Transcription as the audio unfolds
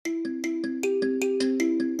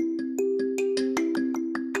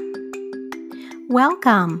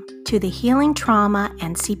Welcome to the Healing Trauma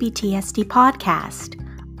and CPTSD podcast.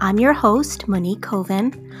 I'm your host, Monique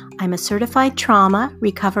Coven. I'm a certified trauma,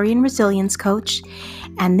 recovery, and resilience coach,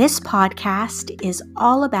 and this podcast is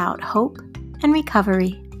all about hope and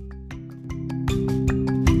recovery.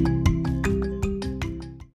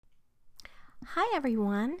 Hi,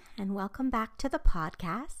 everyone, and welcome back to the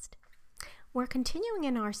podcast. We're continuing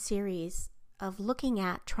in our series of looking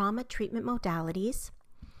at trauma treatment modalities.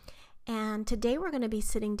 And today we're going to be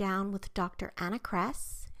sitting down with Dr. Anna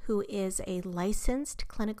Kress, who is a licensed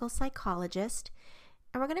clinical psychologist,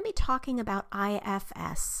 and we're going to be talking about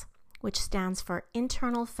IFS, which stands for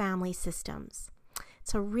Internal Family Systems.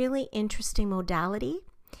 It's a really interesting modality,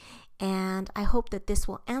 and I hope that this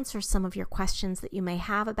will answer some of your questions that you may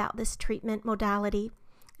have about this treatment modality,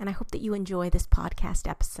 and I hope that you enjoy this podcast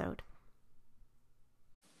episode.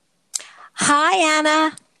 Hi,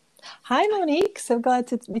 Anna. Hi, Monique. So glad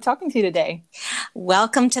to be talking to you today.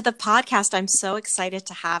 Welcome to the podcast. I'm so excited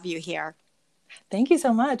to have you here. Thank you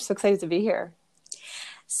so much. So excited to be here.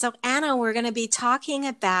 So, Anna, we're going to be talking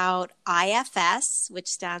about IFS, which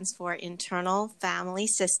stands for Internal Family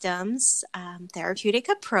Systems Therapeutic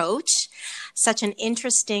Approach. Such an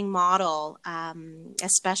interesting model,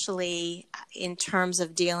 especially in terms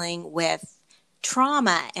of dealing with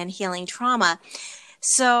trauma and healing trauma.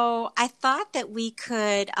 So I thought that we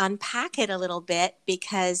could unpack it a little bit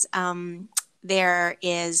because there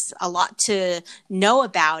is a lot to know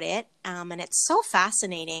about it, and it's so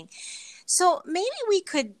fascinating. So maybe we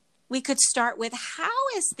could start with, how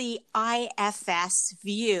is the IFS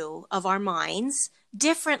view of our minds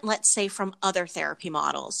different, let's say, from other therapy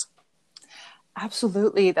models?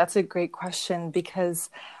 Absolutely. That's a great question because,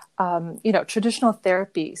 traditional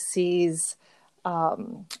therapy sees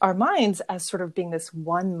our minds as sort of being this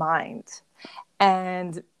one mind.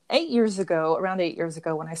 And around 8 years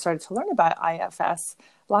ago, when I started to learn about IFS,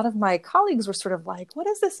 a lot of my colleagues were sort of like, what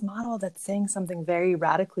is this model that's saying something very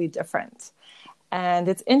radically different? And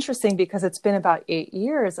it's interesting because it's been about 8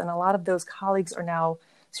 years, and a lot of those colleagues are now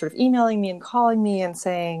sort of emailing me and calling me and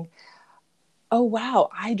saying, oh, wow,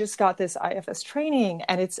 I just got this IFS training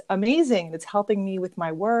and it's amazing. It's helping me with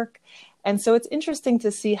my work. And so it's interesting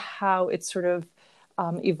to see how it's sort of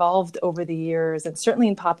evolved over the years. And certainly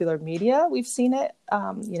in popular media, we've seen it.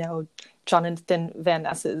 Jonathan Van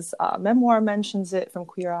Ness's memoir mentions it from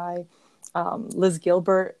Queer Eye. Liz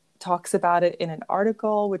Gilbert talks about it in an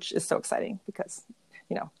article, which is so exciting because,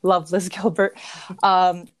 love Liz Gilbert.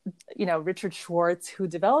 Richard Schwartz, who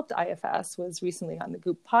developed IFS, was recently on the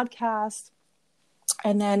Goop podcast.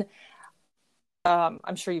 And then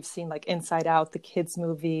I'm sure you've seen like Inside Out, the kids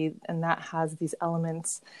movie, and that has these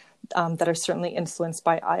elements that are certainly influenced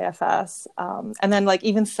by IFS. And then like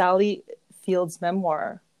even Sally Field's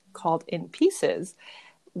memoir called In Pieces,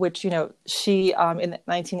 which, she in the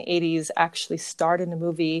 1980s actually starred in a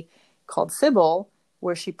movie called Sybil,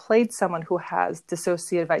 where she played someone who has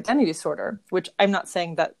dissociative identity disorder, which I'm not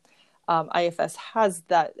saying that IFS has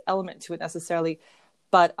that element to it necessarily.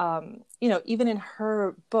 But, even in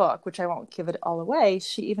her book, which I won't give it all away,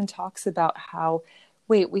 she even talks about how,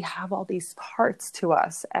 we have all these parts to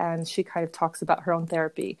us. And she kind of talks about her own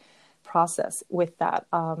therapy process with that.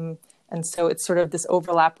 And so it's sort of this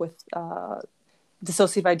overlap with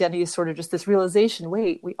dissociative identity disorder, just this realization,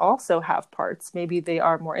 we also have parts. Maybe they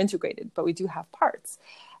are more integrated, but we do have parts.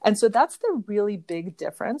 And so that's the really big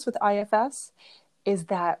difference with IFS, is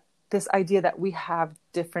that this idea that we have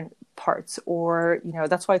different parts, or,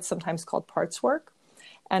 that's why it's sometimes called parts work.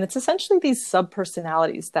 And it's essentially these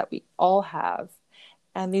sub-personalities that we all have.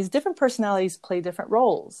 And these different personalities play different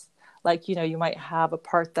roles. Like, you might have a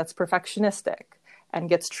part that's perfectionistic and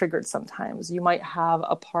gets triggered sometimes. You might have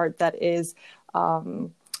a part that is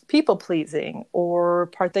people-pleasing, or a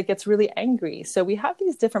part that gets really angry. So we have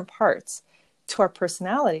these different parts to our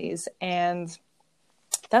personalities, and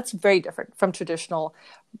that's very different from traditional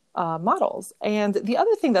models. And the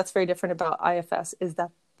other thing that's very different about IFS is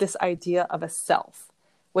that this idea of a self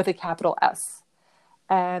with a capital S.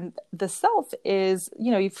 And the self is,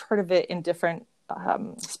 you've heard of it in different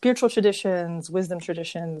spiritual traditions, wisdom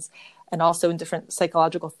traditions, and also in different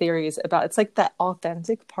psychological theories about, it's like that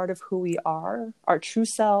authentic part of who we are, our true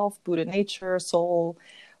self, Buddha nature, soul,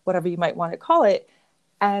 whatever you might want to call it.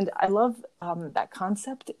 And I love that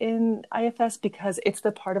concept in IFS because it's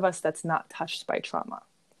the part of us that's not touched by trauma.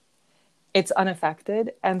 It's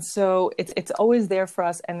unaffected. And so it's always there for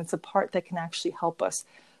us. And it's a part that can actually help us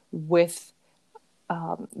with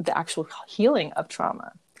the actual healing of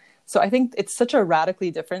trauma. So I think it's such a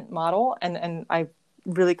radically different model. And I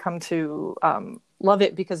really come to love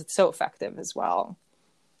it because it's so effective as well.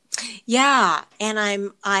 Yeah,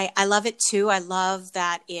 and I love it too. I love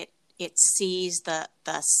that it sees the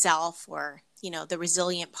self, or the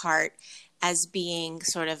resilient part, as being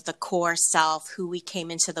sort of the core self, who we came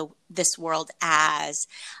into the this world as,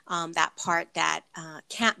 that part that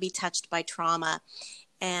can't be touched by trauma.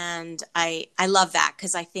 And I love that,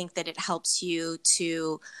 because I think that it helps you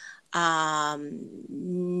to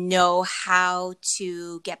know how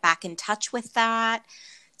to get back in touch with that.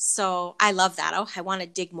 So I love that. Oh, I want to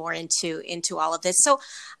dig more into all of this. So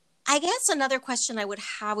I guess another question I would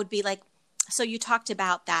have would be like, so you talked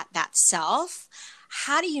about that self.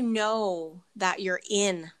 How do you know that you're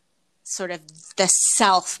in sort of the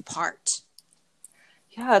self part?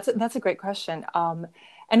 Yeah, that's a great question.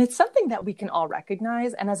 And it's something that we can all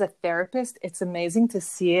recognize. And as a therapist, it's amazing to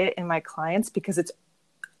see it in my clients because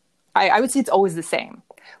I would say it's always the same,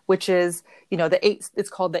 which is, it's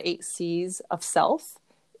called the 8 C's of self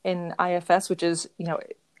in IFS, which is,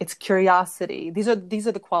 it's curiosity. These are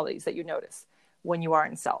the qualities that you notice when you are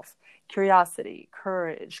in self: curiosity,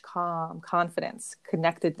 courage, calm, confidence,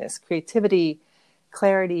 connectedness, creativity,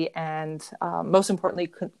 clarity, and most importantly,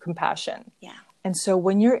 compassion. Yeah. And so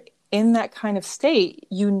when you're in that kind of state,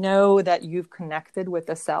 you know that you've connected with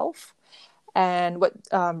the self. And what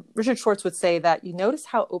Richard Schwartz would say, that you notice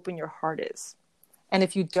how open your heart is. And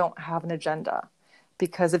if you don't have an agenda,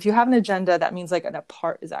 because if you have an agenda, that means like a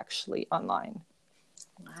part is actually online.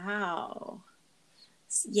 Wow.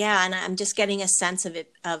 Yeah, and I'm just getting a sense of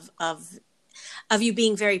it, of you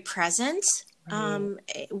being very present, Right.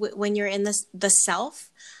 when you're in the self.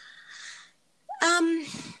 Um,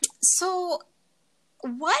 so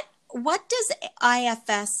what does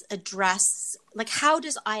IFS address? Like, how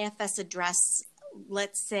does IFS address,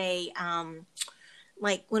 let's say,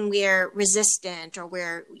 like when we're resistant, or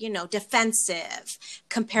we're defensive,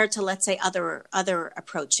 compared to, let's say, other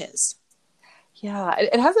approaches? Yeah,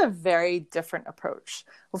 it has a very different approach.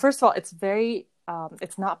 Well, first of all, it's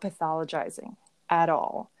not pathologizing at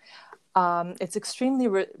all. It's extremely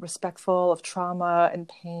respectful of trauma and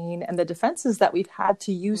pain and the defenses that we've had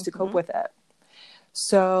to use to cope Mm-hmm. with it.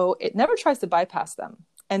 So it never tries to bypass them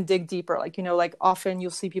and dig deeper. Like often you'll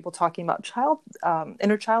see people talking about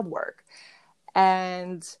inner child work.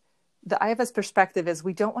 And the IFS perspective is,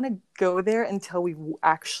 we don't want to go there until we've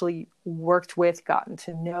actually worked with, gotten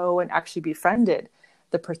to know, and actually befriended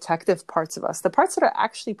the protective parts of us, the parts that are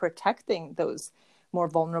actually protecting those more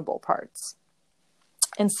vulnerable parts.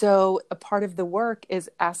 And so a part of the work is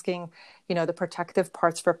asking, the protective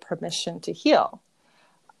parts for permission to heal.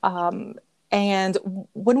 And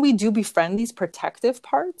when we do befriend these protective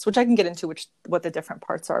parts, which I can get into what the different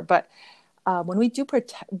parts are, but when we do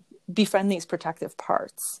befriend these protective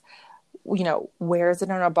parts, where is it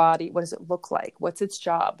in our body? What does it look like? What's its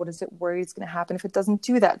job? What is it worried is going to happen if it doesn't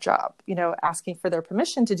do that job? Asking for their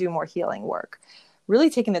permission to do more healing work, really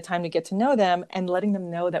taking the time to get to know them and letting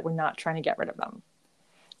them know that we're not trying to get rid of them.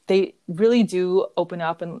 They really do open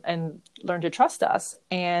up and learn to trust us,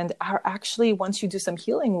 and are actually, once you do some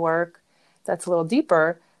healing work that's a little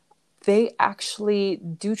deeper, they actually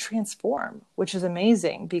do transform, which is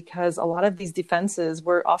amazing, because a lot of these defenses,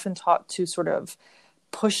 we're often taught to sort of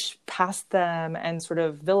push past them and sort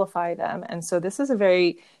of vilify them. And so this is a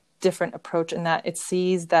very different approach, in that it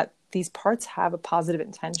sees that these parts have a positive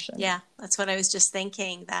intention. Yeah, that's what I was just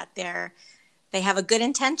thinking, that they have a good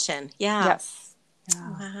intention. Yeah. Yes.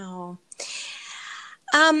 Yeah. Wow.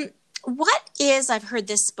 Um, what is, I've heard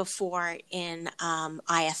this before in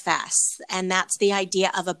IFS, and that's the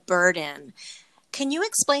idea of a burden. Can you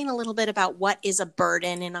explain a little bit about what is a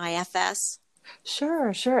burden in IFS?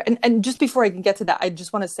 Sure, sure. And just before I can get to that, I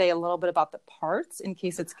just want to say a little bit about the parts, in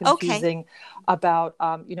case it's Okay. confusing about,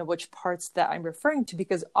 which parts that I'm referring to,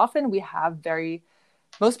 because often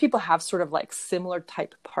most people have sort of like similar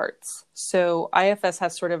type parts. So IFS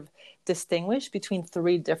has sort of distinguished between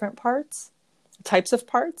 3 different types of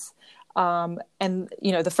parts. And,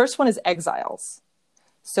 the first one is exiles.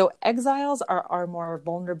 So exiles are our more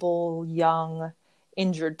vulnerable, young,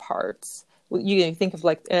 injured parts. You think of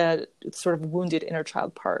like sort of wounded inner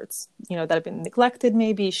child parts, that have been neglected,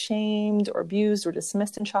 maybe shamed or abused or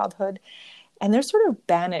dismissed in childhood. And they're sort of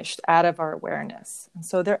banished out of our awareness. And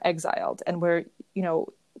so they're exiled, and we're,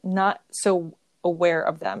 not so aware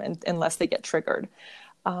of them unless they get triggered.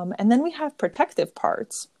 And then we have protective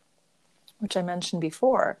parts, which I mentioned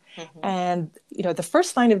before. Mm-hmm. And, the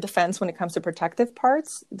first line of defense when it comes to protective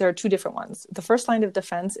parts, there are 2 different ones. The first line of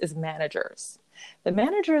defense is managers. The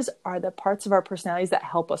managers are the parts of our personalities that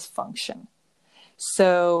help us function.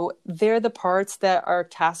 So they're the parts that are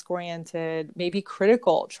task-oriented, maybe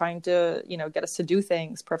critical, trying to, get us to do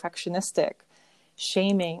things, perfectionistic,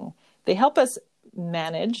 shaming. They help us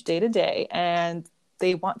manage day to day, and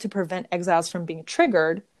they want to prevent exiles from being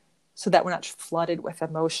triggered so that we're not flooded with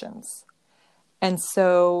emotions. And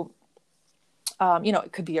so,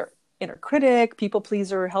 it could be your inner critic, people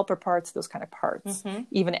pleaser, helper parts, those kind of parts,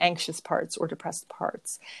 even anxious parts or depressed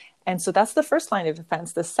parts. And so that's the first line of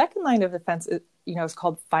defense. The second line of defense is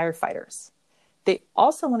called firefighters. They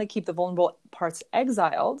also want to keep the vulnerable parts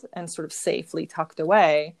exiled and sort of safely tucked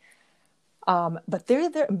away. But they're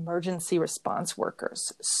the emergency response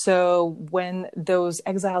workers. So when those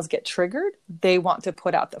exiles get triggered, they want to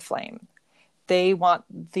put out the flame. They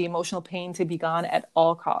want the emotional pain to be gone at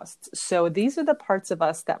all costs. So these are the parts of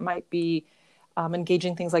us that might be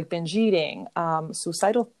engaging things like binge eating,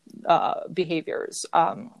 suicidal behaviors,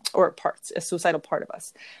 or parts, a suicidal part of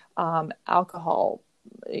us, alcohol,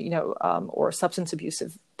 or substance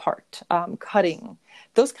abusive part, cutting,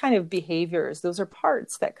 those kind of behaviors. Those are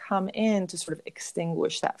parts that come in to sort of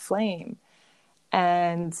extinguish that flame.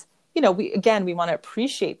 And we want to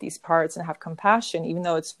appreciate these parts and have compassion, even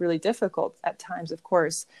though it's really difficult at times, of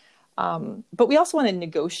course. But we also want to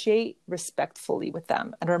negotiate respectfully with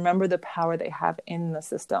them and remember the power they have in the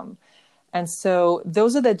system. And so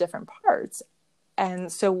those are the different parts.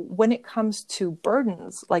 And so when it comes to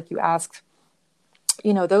burdens, like you asked,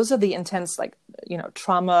 those are the intense,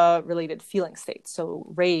 trauma related feeling states. So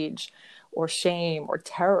rage or shame or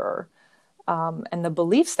terror. And the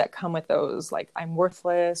beliefs that come with those, like I'm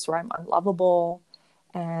worthless or I'm unlovable,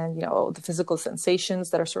 and, the physical sensations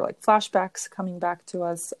that are sort of like flashbacks coming back to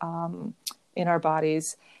us in our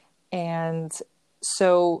bodies. And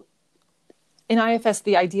so in IFS,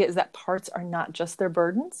 the idea is that parts are not just their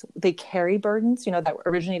burdens. They carry burdens, that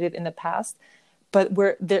originated in the past, but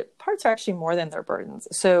the parts are actually more than their burdens.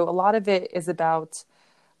 So a lot of it is about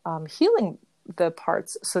healing the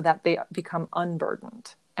parts so that they become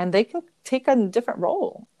unburdened. And they can take a different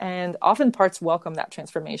role. And often parts welcome that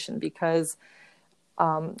transformation because,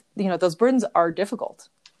 those burdens are difficult.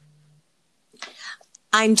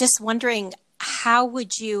 I'm just wondering, how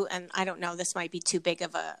would you, and I don't know, this might be too big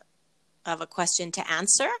of a question to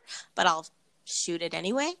answer, but I'll shoot it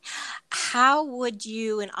anyway. How would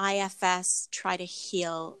you in IFS try to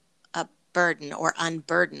heal a burden or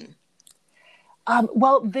unburden?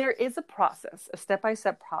 Well, there is a process, a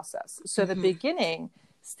step-by-step process. So the beginning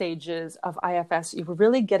stages of IFS, you're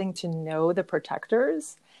really getting to know the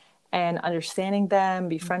protectors and understanding them,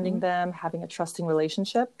 befriending them, having a trusting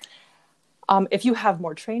relationship. If you have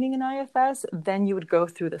more training in IFS, then you would go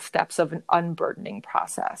through the steps of an unburdening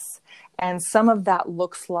process. And some of that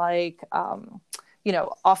looks like,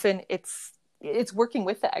 often it's working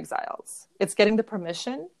with the exiles. It's getting the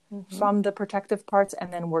permission from the protective parts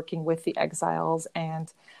and then working with the exiles.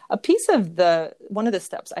 And a piece of one of the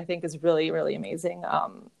steps I think is really, really amazing,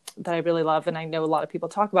 that I really love. And I know a lot of people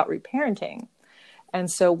talk about reparenting. And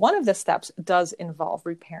so one of the steps does involve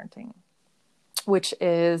reparenting, which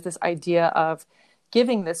is this idea of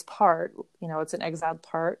giving this part, it's an exiled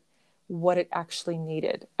part, what it actually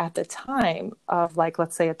needed at the time of,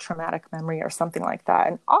 let's say a traumatic memory or something like that.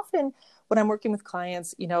 And often when I'm working with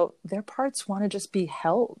clients, their parts want to just be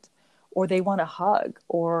held, or they want a hug,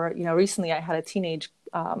 or, recently I had a teenage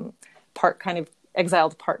part, kind of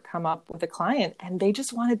exiled part, come up with a client, and they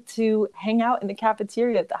just wanted to hang out in the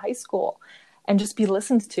cafeteria at the high school and just be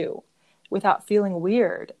listened to without feeling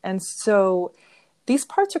weird. And so these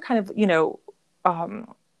parts are kind of,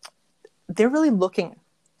 they're really looking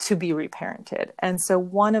to be reparented. And so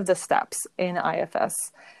one of the steps in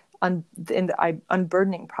IFS, in the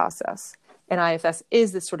unburdening process in IFS,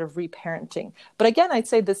 is this sort of reparenting. But again, I'd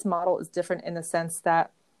say this model is different in the sense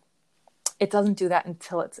that it doesn't do that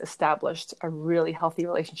until it's established a really healthy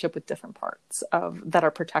relationship with different parts that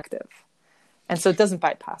are protective. And so it doesn't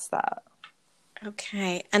bypass that.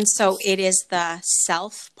 Okay. And so it is the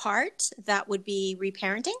self part that would be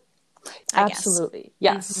reparenting? Absolutely.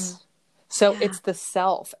 Yes. So it's the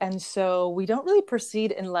self. And so we don't really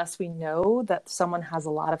proceed unless we know that someone has a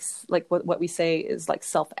lot of, what we say is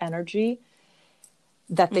self energy,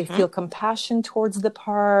 that they feel compassion towards the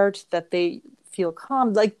part, that they feel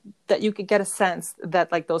calm, that you could get a sense that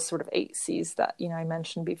those sort of 8 C's that, I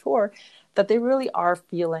mentioned before, that they really are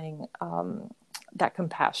feeling that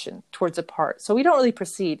compassion towards a part. So we don't really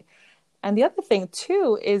proceed. And the other thing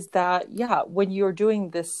too is that, when you're doing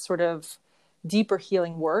this sort of deeper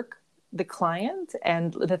healing work, the client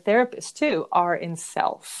and the therapist too are in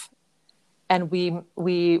self. And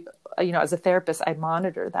we as a therapist, I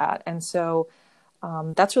monitor that. And so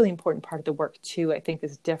that's really important part of the work too, I think,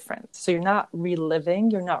 is different. So you're not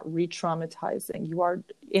reliving, you're not re-traumatizing, you are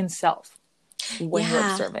in self when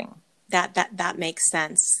you're observing. That makes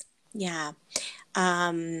sense. Yeah.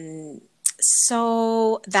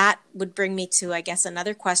 So that would bring me to, I guess,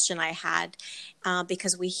 another question I had,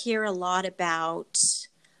 because we hear a lot about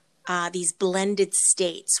these blended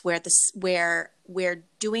states where we're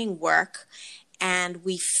doing work and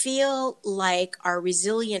we feel like our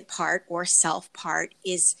resilient part or self part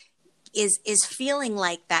is feeling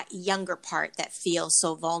like that younger part that feels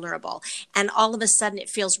so vulnerable, and all of a sudden it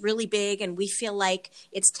feels really big and we feel like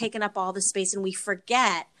it's taken up all the space and we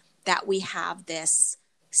forget that we have this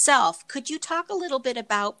self. Could you talk a little bit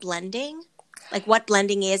about blending, like what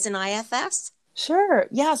blending is in IFS? Sure.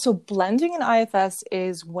 Yeah. So blending in IFS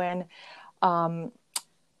is when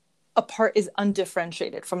a part is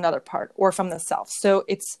undifferentiated from another part or from the self. So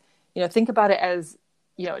it's, think about it as,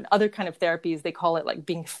 in other kind of therapies, they call it like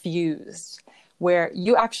being fused, where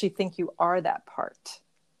you actually think you are that part.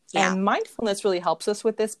 Yeah. And mindfulness really helps us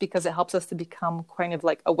with this because it helps us to become kind of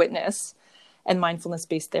like a witness, and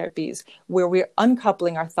mindfulness-based therapies where we're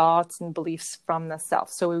uncoupling our thoughts and beliefs from the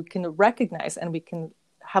self. So we can recognize and we can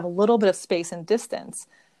have a little bit of space and distance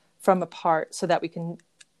from a part so that we can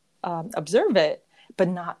observe it, but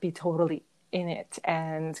not be totally in it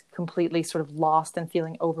and completely sort of lost and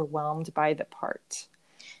feeling overwhelmed by the part.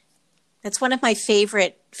 That's one of my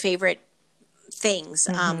favorite things.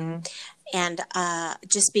 And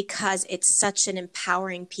just because it's such an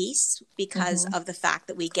empowering piece because of the fact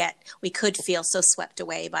that we could feel so swept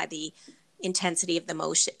away by the intensity of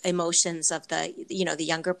the emotions of the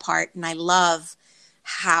younger part. And I love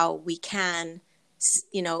how we can,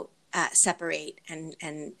 separate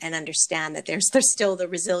and understand that there's still the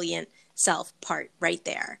resilient self part right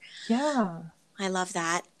there. Yeah. I love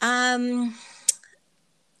that.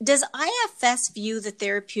 Does IFS view the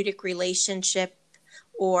therapeutic relationship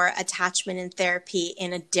or attachment in therapy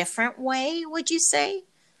in a different way, would you say?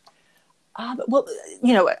 Well,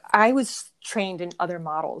 I was trained in other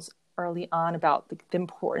models early on about the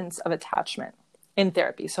importance of attachment in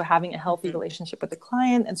therapy. So having a healthy relationship with the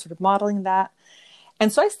client and sort of modeling that.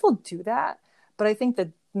 And so I still do that. But I think the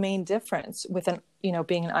main difference with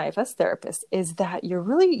being an IFS therapist is that your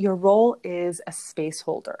role is a space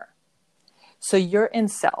holder. So you're in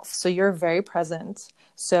self. So you're very present.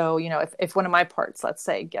 So, if one of my parts, let's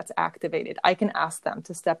say, gets activated, I can ask them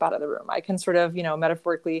to step out of the room. I can sort of,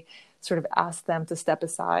 metaphorically sort of ask them to step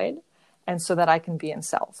aside, and so that I can be in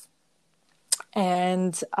self.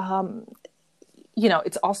 And,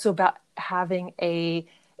 it's also about having an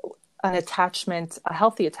attachment, a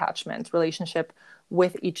healthy attachment relationship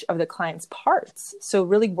with each of the client's parts. So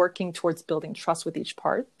really working towards building trust with each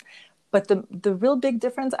part. But the real big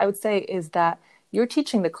difference, I would say, is that you're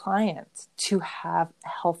teaching the client to have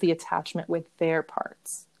healthy attachment with their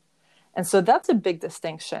parts. And so that's a big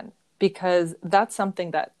distinction because that's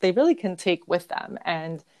something that they really can take with them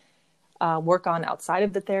and work on outside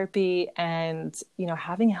of the therapy. And,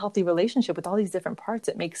 having a healthy relationship with all these different parts,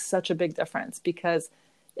 it makes such a big difference because,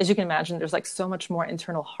 as you can imagine, there's like so much more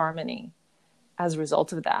internal harmony as a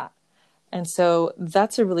result of that. And so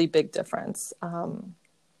that's a really big difference.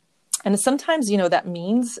 And sometimes, that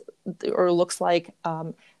means or looks like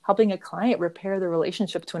helping a client repair the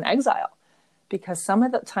relationship to an exile, because some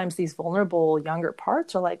of the times these vulnerable younger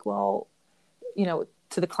parts are like, well,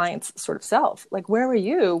 to the client's sort of self, like, where were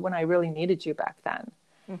you when I really needed you back then?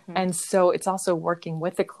 And so it's also working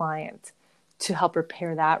with the client to help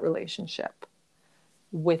repair that relationship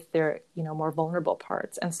with their, more vulnerable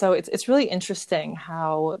parts. And so it's really interesting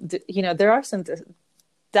how, there are some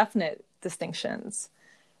definite distinctions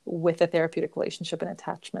with a therapeutic relationship and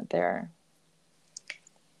attachment there.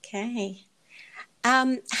 Okay.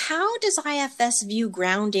 How does IFS view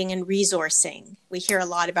grounding and resourcing? We hear a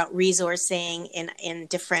lot about resourcing in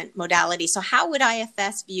different modalities. So how would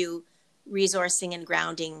IFS view resourcing and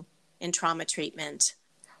grounding in trauma treatment?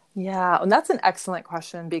 Yeah, and that's an excellent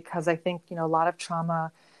question because I think, a lot of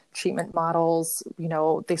trauma treatment models,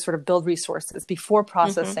 they sort of build resources before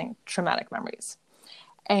processing traumatic memories.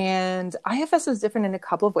 And IFS is different in a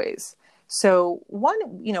couple of ways. So one,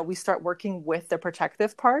 we start working with the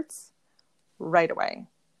protective parts right away.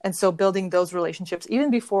 And so building those relationships,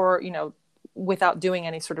 even before, without doing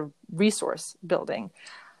any sort of resource building,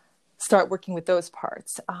 start working with those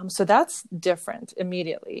parts. So that's different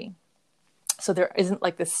immediately. So there isn't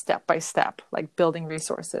like this step-by-step, like building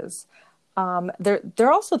resources. There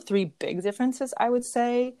are also three big differences, I would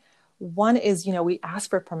say. One is, we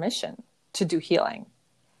ask for permission to do healing.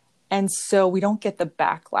 And so we don't get the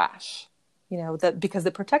backlash, that because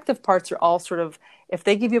the protective parts are all sort of, if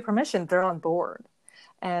they give you permission, they're on board.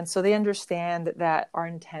 And so they understand that our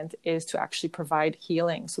intent is to actually provide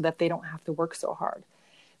healing so that they don't have to work so hard.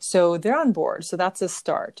 So they're on board. So that's a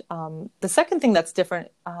start. The second thing that's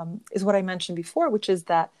different is what I mentioned before, which is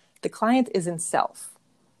that The client is in self.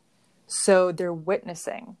 So they're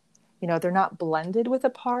witnessing, they're not blended with a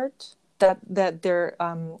part that they're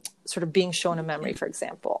sort of being shown a memory, for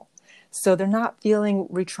example. So they're not feeling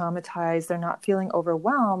re-traumatized. They're not feeling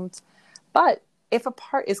overwhelmed. But if a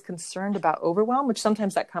part is concerned about overwhelm, which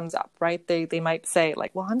sometimes that comes up, right? They might say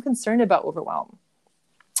like, well, I'm concerned about overwhelm.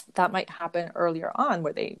 That might happen earlier on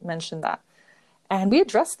where they mentioned that. And we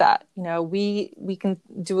address that. We can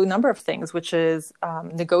do a number of things, which is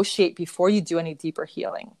negotiate before you do any deeper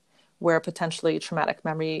healing, where potentially traumatic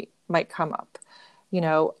memory might come up,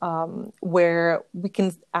 where we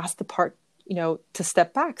can ask the part, to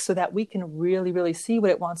step back so that we can really, really see what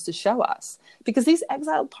it wants to show us. Because these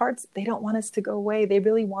exiled parts, they don't want us to go away. They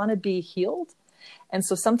really want to be healed. And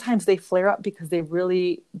so sometimes they flare up because they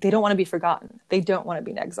don't want to be forgotten. They don't want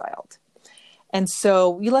to be exiled. And so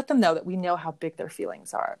we let them know that we know how big their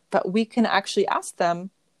feelings are, but we can actually ask them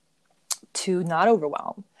to not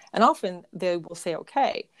overwhelm. And often they will say,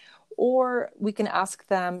 okay. Or we can ask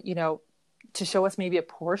them, to show us maybe a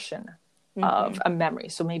portion of a memory.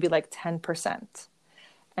 So maybe like 10%.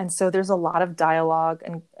 And so there's a lot of dialogue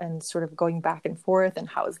and sort of going back and forth and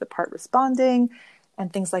how is the part responding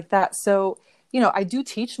and things like that. So, I do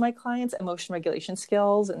teach my clients emotion regulation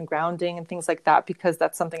skills and grounding and things like that, because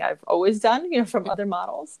that's something I've always done, from other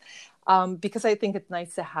models, because I think it's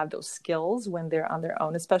nice to have those skills when they're on their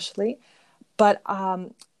own, especially. But,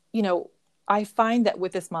 I find that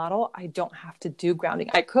with this model, I don't have to do grounding.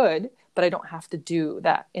 I could, but I don't have to do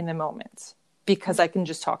that in the moment because I can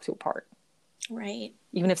just talk to a part. Right.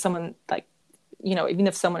 Even if someone even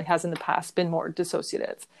if someone has in the past been more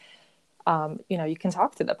dissociative, you can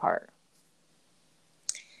talk to the part.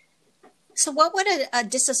 So what would a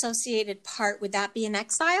disassociated part, would that be an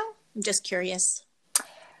exile? I'm just curious.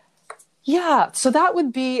 Yeah. So that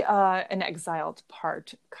would be an exiled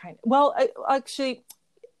part kind of. Well, actually,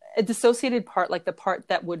 a dissociated part, like the part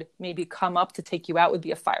that would maybe come up to take you out, would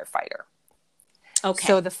be a firefighter. Okay.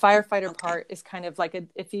 So the firefighter part is kind of like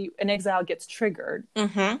if an exile gets triggered,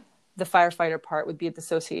 the firefighter part would be a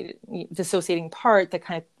dissociating part that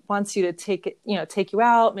kind of wants you to take you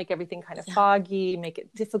out, make everything kind of foggy, make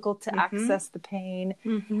it difficult to access the pain.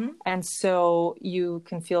 And so you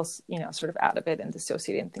can feel, sort of out of it and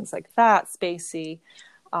dissociated and things like that, spacey.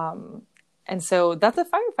 And so that's a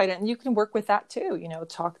firefighter, and you can work with that too,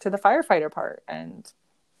 talk to the firefighter part. And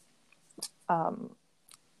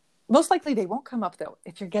most likely they won't come up though,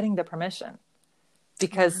 if you're getting the permission,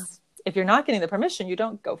 because if you're not getting the permission, you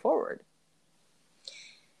don't go forward.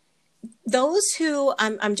 Those who,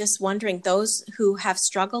 I'm just wondering, those who have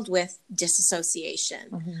struggled with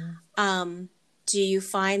disassociation, do you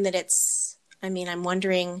find that I'm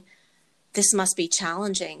wondering, this must be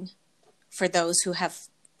challenging for those who have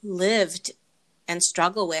lived and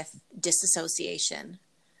struggle with disassociation.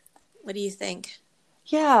 What do you think?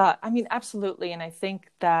 Yeah, absolutely. And I think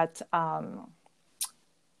that,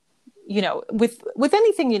 with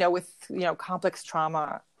anything, with, complex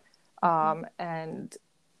trauma, and,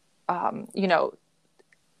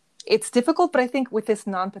 it's difficult, but I think with this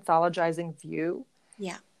non-pathologizing view,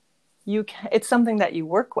 it's something that you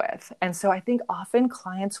work with. And so I think often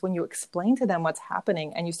clients, when you explain to them what's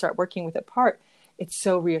happening and you start working with a part, it's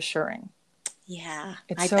so reassuring. Yeah.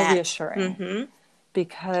 It's so reassuring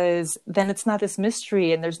because then it's not this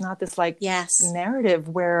mystery and there's not this narrative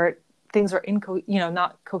where things are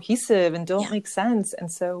not cohesive and don't make sense. And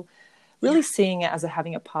so really seeing it as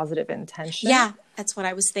having a positive intention. Yeah, that's what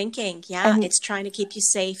I was thinking. Yeah, and it's trying to keep you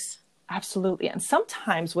safe. Absolutely. And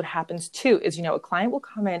sometimes what happens too is, a client will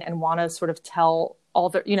come in and want to sort of tell all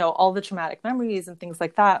the traumatic memories and things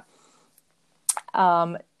like that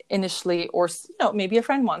initially, or, maybe a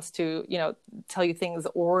friend wants to, tell you things,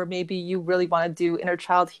 or maybe you really want to do inner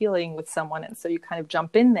child healing with someone. And so you kind of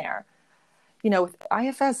jump in there. With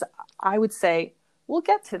IFS, I would say, we'll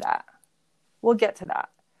get to that.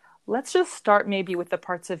 Let's just start maybe with the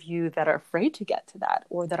parts of you that are afraid to get to that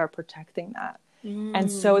or that are protecting that.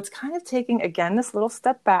 And so it's kind of taking, again, this little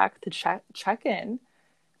step back to check in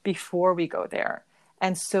before we go there.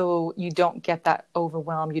 And so you don't get that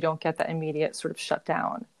overwhelm. You don't get that immediate sort of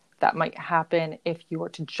shutdown that might happen if you were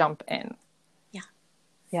to jump in. Yeah.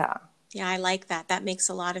 Yeah. Yeah, I like that. That makes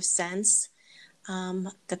a lot of sense.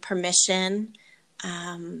 The permission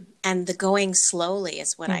and the going slowly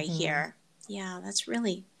is what I hear. Yeah, that's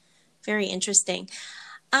really very interesting.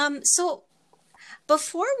 So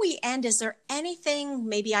before we end, is there anything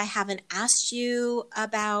maybe I haven't asked you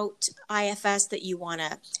about IFS that you want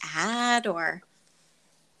to add or?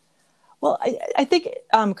 Well, I think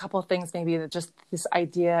a couple of things, maybe that just this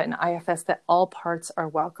idea in IFS that all parts are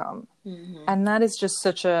welcome. And that is just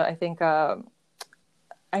such a, I think,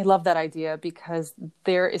 I love that idea because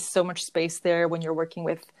there is so much space there when you're working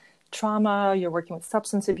with trauma, you're working with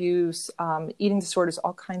substance abuse, eating disorders,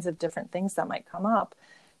 all kinds of different things that might come up,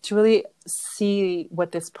 to really see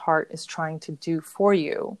what this part is trying to do for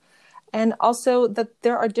you. And also that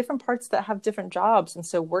there are different parts that have different jobs. And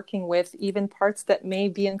so working with even parts that may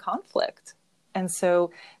be in conflict. And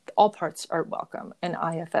so all parts are welcome in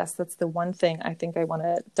IFS. That's the one thing I think I want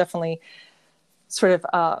to definitely sort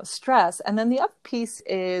of stress. And then the other piece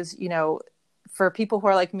is, for people who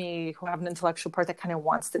are like me, who have an intellectual part that kind of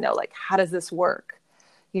wants to know, like, how does this work?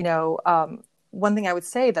 One thing I would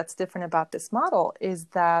say that's different about this model is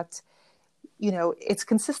that, it's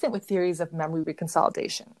consistent with theories of memory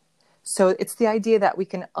reconsolidation. So it's the idea that we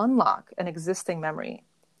can unlock an existing memory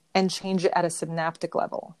and change it at a synaptic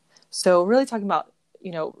level. So really talking about,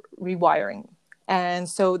 rewiring. And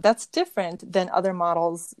so that's different than other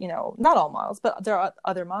models, not all models, but there are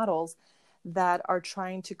other models that are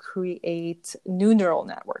trying to create new neural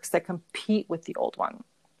networks that compete with the old one.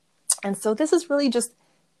 And so this is really just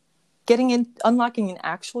unlocking an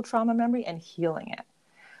actual trauma memory and healing it,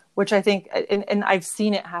 which I think, and I've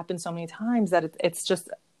seen it happen so many times that it's just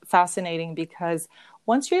fascinating, because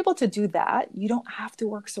once you're able to do that, you don't have to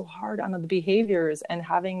work so hard on the behaviors and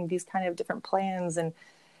having these kind of different plans,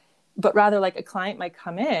 but rather like a client might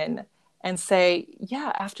come in and say,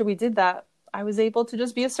 yeah, after we did that, I was able to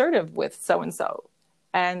just be assertive with so-and-so.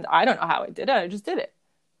 And I don't know how I did it. I just did it.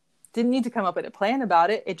 Didn't need to come up with a plan about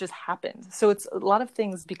it. It just happened. So it's a lot of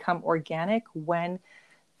things become organic when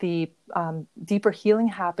the deeper healing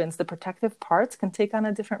happens. The protective parts can take on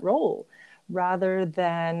a different role rather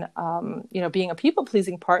than, being a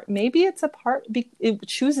people-pleasing part. Maybe it's a part, it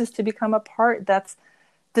chooses to become a part that's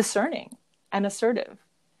discerning and assertive.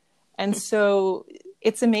 And so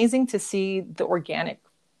it's amazing to see the organic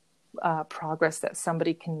progress that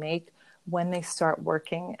somebody can make when they start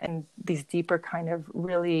working in these deeper kind of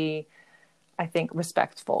really, I think,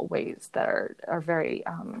 respectful ways that are very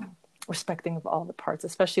respecting of all the parts,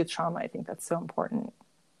 especially with trauma. I think that's so important.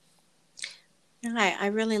 I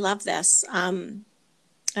really love this. And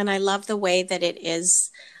I love the way that it is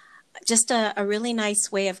just a really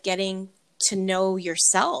nice way of getting to know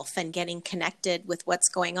yourself and getting connected with what's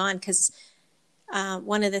going on. Because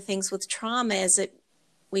one of the things with trauma is that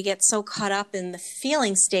we get so caught up in the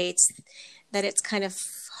feeling states that it's kind of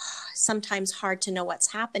sometimes hard to know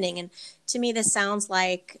what's happening. And to me, this sounds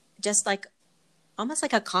like just like almost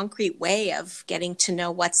like a concrete way of getting to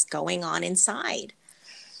know what's going on inside.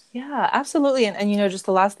 Yeah, absolutely. And just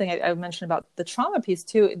the last thing I mentioned about the trauma piece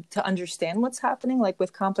too, to understand what's happening, like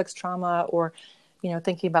with complex trauma or,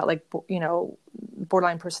 thinking about like,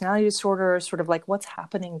 borderline personality disorder, sort of like what's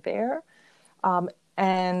happening there.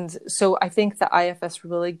 And so I think the IFS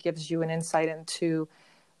really gives you an insight into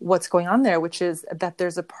what's going on there, which is that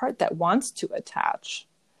there's a part that wants to attach.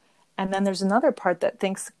 And then there's another part that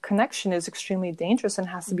thinks connection is extremely dangerous and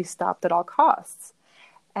has to be stopped at all costs.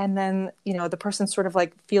 And then, the person's sort of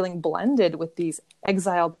like feeling blended with these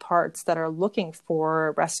exiled parts that are looking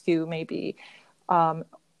for rescue, maybe. And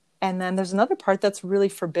then there's another part that's really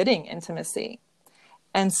forbidding intimacy.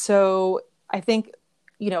 And so I think,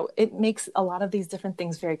 it makes a lot of these different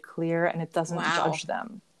things very clear, and it doesn't judge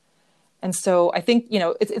them. And so I think,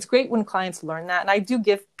 it's great when clients learn that. And I do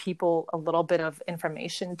give people a little bit of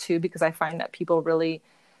information too, because I find that people really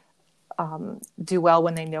do well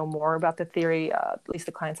when they know more about the theory, at least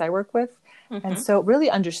the clients I work with. Mm-hmm. And so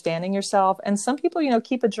really understanding yourself. And some people,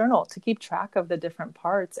 keep a journal to keep track of the different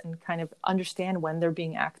parts and kind of understand when they're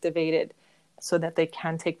being activated so that they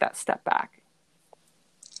can take that step back.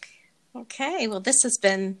 Okay. Well, this has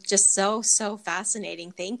been just so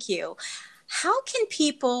fascinating. Thank you. How can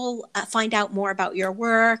people find out more about your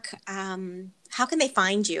work? How can they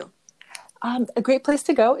find you? A great place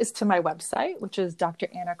to go is to my website, which is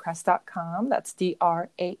drannakRess.com. That's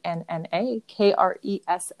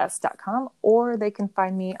DRANNAKRESS.com. Or they can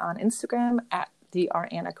find me on Instagram at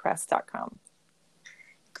drannakRess.com.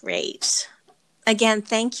 Great. Again,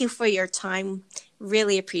 thank you for your time.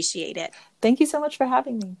 Really appreciate it. Thank you so much for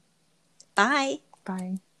having me. Bye.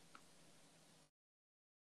 Bye.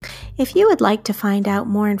 If you would like to find out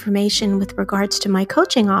more information with regards to my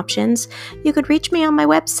coaching options, you could reach me on my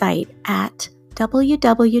website at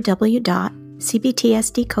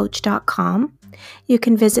www.cbtsdcoach.com. You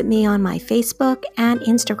can visit me on my Facebook and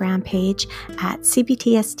Instagram page at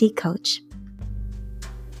cbtsdcoach.